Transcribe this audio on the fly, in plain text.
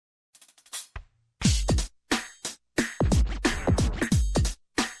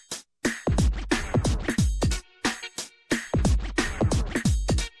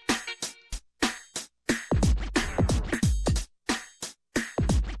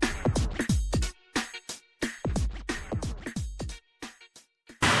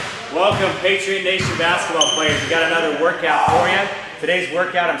Welcome, Patriot Nation basketball players. We got another workout for you. Today's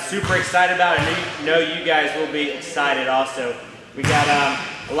workout I'm super excited about, and know you guys will be excited also. We got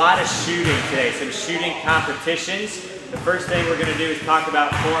a lot of shooting today, some shooting competitions. The first thing we're going to do is talk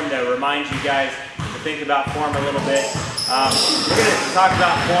about form, though. Remind you guys to think about form a little bit. We're going to talk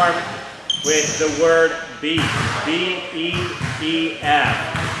about form with the word beef, B-E-E-F.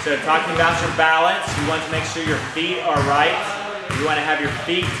 So talking about your balance, you want to make sure your feet are right. You want to have your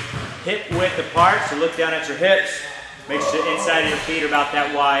feet hip width apart, so look down at your hips. Make sure the inside of your feet are about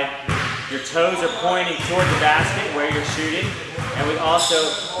that wide. Your toes are pointing toward the basket where you're shooting. And we also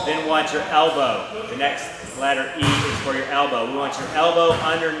then want your elbow. The next letter E is for your elbow. We want your elbow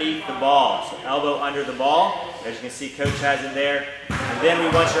underneath the ball. So elbow under the ball. As you can see, Coach has it there. And then we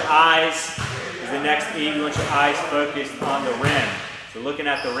want your eyes, is the next E. We want your eyes focused on the rim. So looking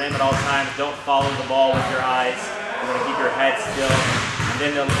at the rim at all times. Don't follow the ball with your eyes. You want to keep your head still. And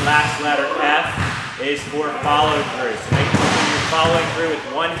then the last letter F is for follow through. So make sure you're following through with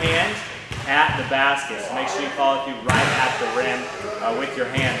one hand at the basket. So make sure you follow through right at the rim with your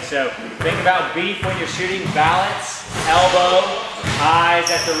hand. So think about beef when you're shooting, balance, elbow, eyes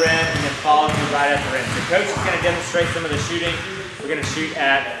at the rim, and then follow through right at the rim. So Coach is going to demonstrate some of the shooting. We're going to shoot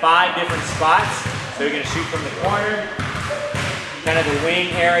at 5 different spots. So we're going to shoot from the corner, kind of the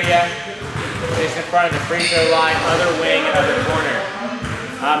wing area, just in front of the free throw line, other wing, and other corner.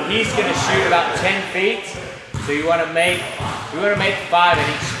 He's going to shoot about 10 feet. So you want to make 5 at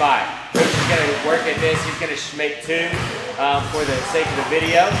each spot. Coach is going to work at this. He's going to make 2 for the sake of the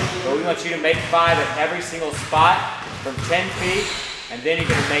video. But we want you to make 5 at every single spot from 10 feet. And then you're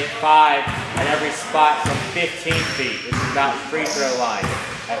going to make 5 at every spot from 15 feet. This is about free throw line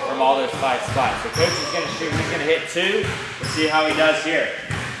from all those 5 spots. So Coach is going to shoot. He's going to hit 2. Let's see how he does here.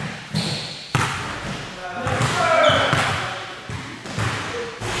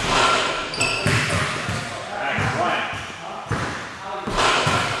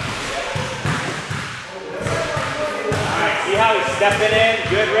 How he's stepping in,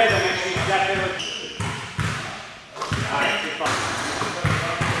 good rhythm. Make sure you step in with. Alright, good fun.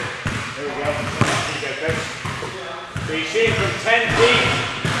 There we go. There you go, Coach. So you're shooting from 10 feet,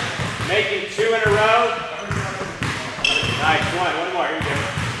 making 2 in a row. Nice, one more, here we go.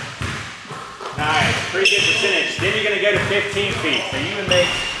 Nice, pretty good percentage. Then you're going to go to 15 feet. So you can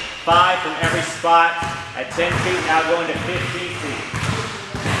make 5 from every spot at 10 feet, now going to 15 feet.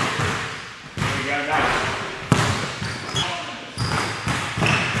 There we go, nice.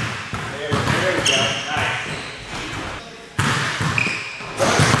 There we go. Nice.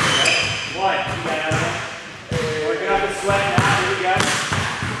 1. You got another one. Working up the sweat now. Here we go.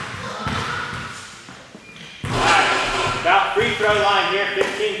 Alright. About free throw line here.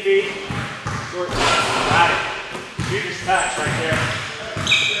 15 feet. Short. Got it. Shooter's touch right there.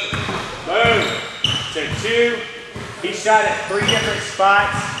 Boom. So 2. He shot at 3 different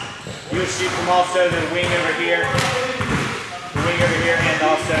spots. You would shoot from also the wing over here. And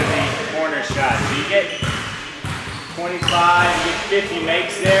also the corner shot. So you get 25, you get 50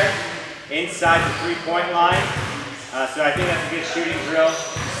 makes there inside the 3-point line. So I think that's a good shooting drill.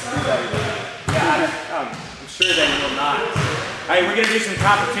 Yeah, I'm sure that you will not. All right, we're going to do some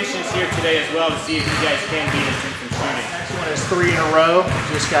competitions here today as well to see if you guys can beat us in some shooting. Next one is 3 in a row.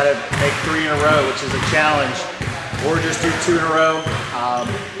 Just got to make 3 in a row, which is a challenge. Or just do 2 in a row.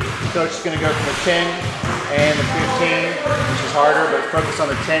 Coach is going to go from the 10 and the 15, which is harder, but focus on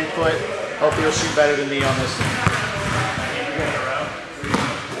the 10-foot. Hopefully you'll shoot better than me on this one.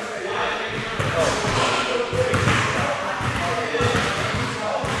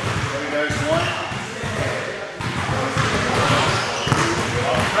 There goes 1.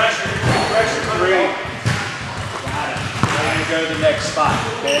 Pressure 3. Got it. Now you're going to go to the next spot,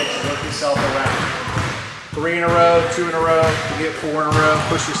 okay? So work yourself around. 3 in a row, 2 in a row, you get 4 in a row,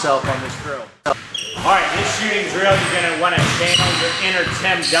 push yourself on this drill. Alright, this shooting drill, you're going to want to channel your inner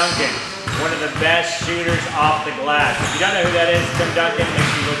Tim Duncan, one of the best shooters off the glass. If you don't know who that is, Tim Duncan, make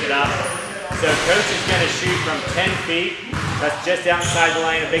sure you look it up. So Coach is going to shoot from 10 feet, that's just outside the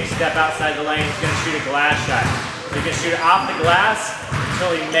lane, a big step outside the lane. He's going to shoot a glass shot. So you can shoot it off the glass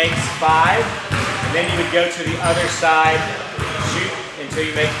until he makes 5, and then you would go to the other side, shoot until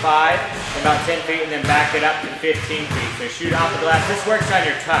you make 5, about 10 feet, and then back it up to 15 feet. So shoot off the glass. This works on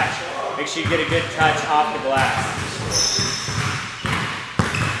your touch. Make sure you get a good touch off the glass.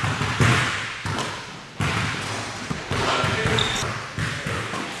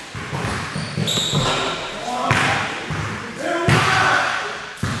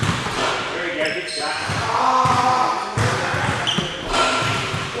 There we go, good shot.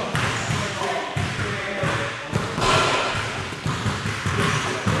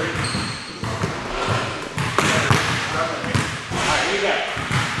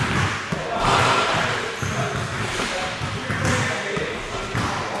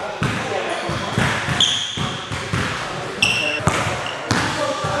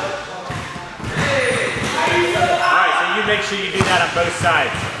 sure you do that on both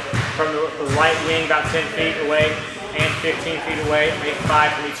sides. From the right wing about 10 feet away and 15 feet away. Make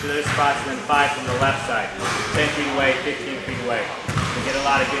 5 from each of those spots and then 5 from the left side. 10 feet away, 15 feet away. You get a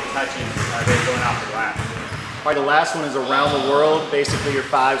lot of good touches there going off the glass. All right, the last one is around the world. Basically your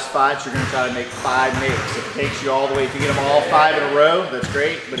 5 spots, you're gonna try to make 5 makes. If it takes you all the way, if you get them all 5 in a row, that's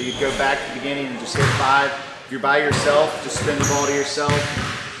great, but if you go back to the beginning and just hit 5. If you're by yourself, just spin the ball to yourself,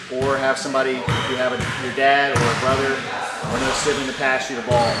 or have somebody, if you have your dad or a brother or another sibling to pass you the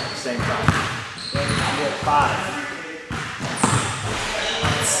ball at the same time. Then you hit 5.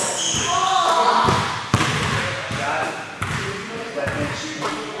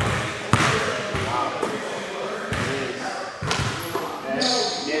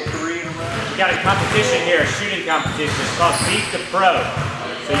 Got a competition here, a shooting competition. It's called Beat the Pro.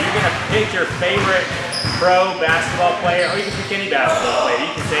 So you're going to pick your favorite pro basketball player, or you can pick any basketball player.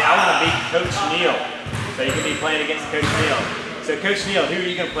 You can say, I want to beat Coach Neal. So you can be playing against Coach Neal. So Coach Neal, who are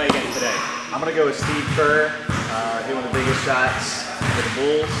you going to play against today? I'm going to go with Steve Kerr, hit one of the biggest shots for the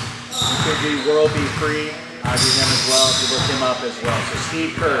Bulls. You could do World Be Free. I'll do him as well, if you look him up as well. So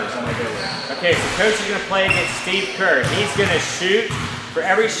Steve Kerr is I'm going to go with. Okay, so Coach is going to play against Steve Kerr. He's going to shoot. For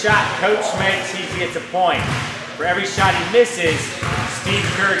every shot Coach makes, he gets a point. For every shot he misses, Steve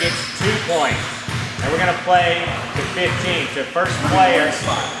Kerr gets 2 points. And we're going to play to 15. So first player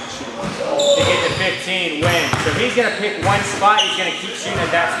to get to 15 wins. So he's going to pick one spot. He's going to keep shooting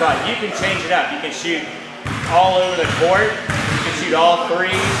at that spot. You can change it up. You can shoot all over the court. You can shoot all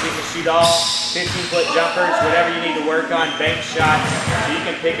threes. You can shoot all 15-foot jumpers, whatever you need to work on, bank shots. So you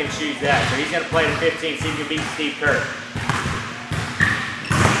can pick and choose that. So he's going to play to 15 so he can beat Steve Kerr.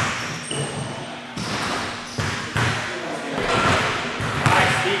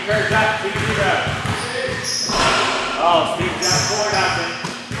 Kerr's up, 2-0. Oh, Steve's down 4-0.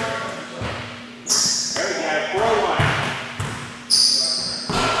 There we go, 4-1.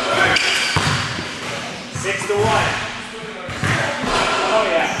 6-1. Oh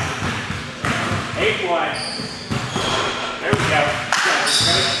yeah. 8-1. There we go.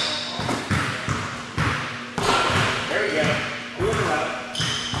 There we go. 2-0.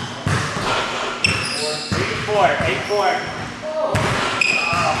 8-4. 8-4.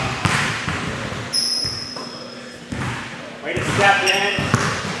 Way to step in.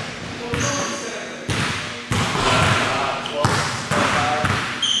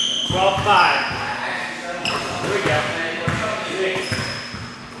 12-5. Here we go. 6.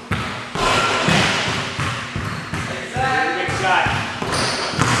 Good shot.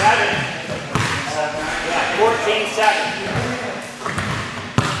 7. Yeah, 14-7.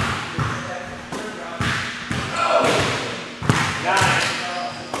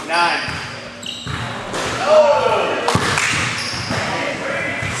 9.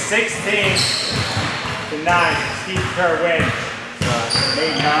 16-9. Steve Kerr wins.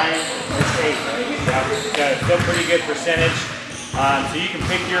 Made 9, it's 8. So still pretty good percentage. So you can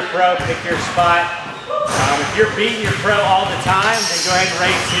pick your pro, pick your spot. If you're beating your pro all the time, then go ahead and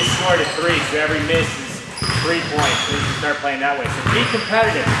raise his score to 3. So every miss is 3 points. So you can start playing that way. So be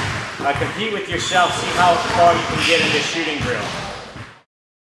competitive. Compete with yourself. See how far you can get in this shooting drill.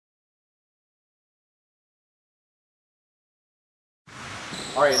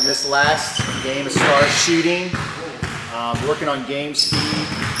 All right, in this last game as far as shooting, working on game speed,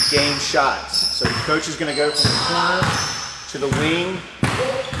 game shots. So the coach is going to go from the corner to the wing,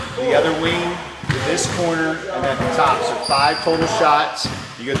 the other wing, to this corner, and at the top. So 5 total shots.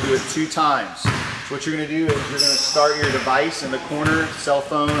 You go through it 2 times. So what you're going to do is you're going to start your device in the corner, cell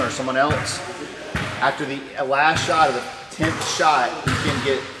phone or someone else. After the last shot of the 10th shot, you can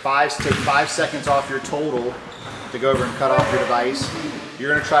get take 5 seconds off your total to go over and cut off your device. You're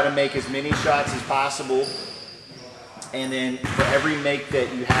going to try to make as many shots as possible, and then for every make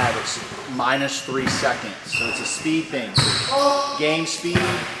that you have, it's -3 seconds. So it's a speed thing. So game speed,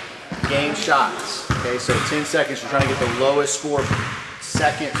 game shots. Okay, so 10 seconds, you're trying to get the lowest score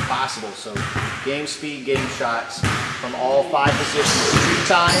seconds possible. So game speed, game shots from all 5 positions 2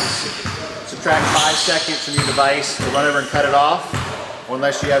 times. Subtract 5 seconds from your device to run over and cut it off. Or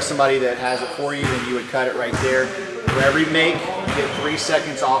unless you have somebody that has it for you, then you would cut it right there. For every make, you get 3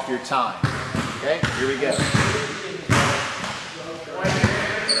 seconds off your time. Okay, here we go.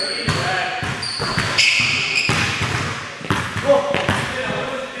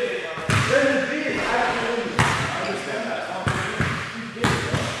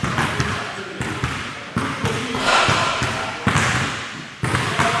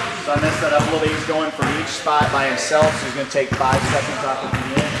 So I messed that up a little bit. He's going from each spot by himself, so he's going to take 5 seconds off at the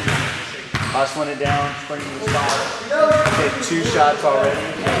end. Hustling it down, sprinting the spot. Take 2 shots already,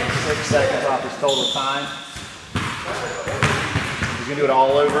 6 seconds off his total time. gonna do it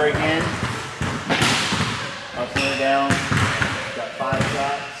all over again. Up and down. Got 5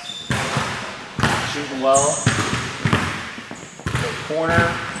 shots. Shooting well. The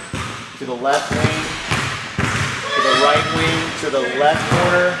corner to the left wing, to the right wing, to the left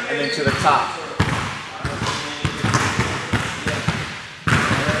corner, and then to the top.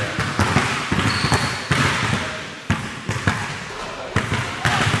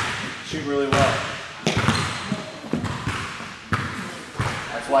 Shoot really well.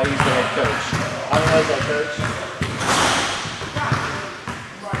 That's why he's the head coach. How many was that, coach?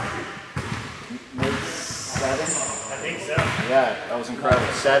 Maybe 7? I think so. Yeah, that was incredible.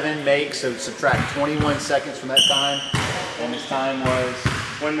 7 makes, so subtract 21 seconds from that time, and his time was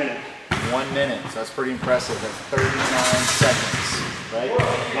 1 minute. 1 minute. So that's pretty impressive. That's 39 seconds, right?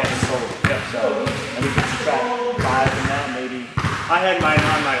 Yes. Total. Yep. So, and we can subtract 5 from that, maybe. I had mine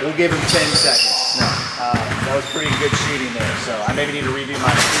on my. We'll give him 10 seconds. No, that was pretty good shooting there. So I maybe need to review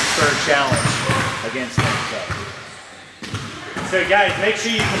my third challenge against him. So guys, make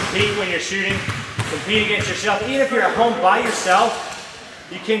sure you compete when you're shooting. Compete against yourself. Even if you're at home by yourself,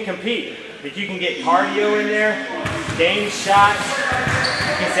 you can compete. Like you can get cardio in there, game shots,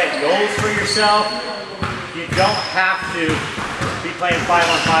 you can set goals for yourself. You don't have to be playing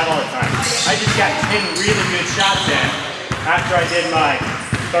 5-on-5 all the time. I just got 10 really good shots in. After I did my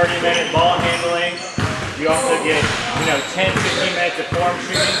 30-minute ball handling, you also get, 10-15 minutes of form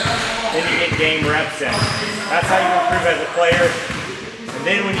shooting, then you get game reps in. That's how you improve as a player. And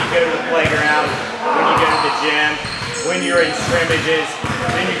then when you go to the playground, when you go to the gym, when you're in scrimmages,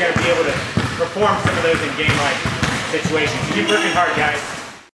 then you're going to be able to perform some of those in game-like situations. Keep working hard, guys.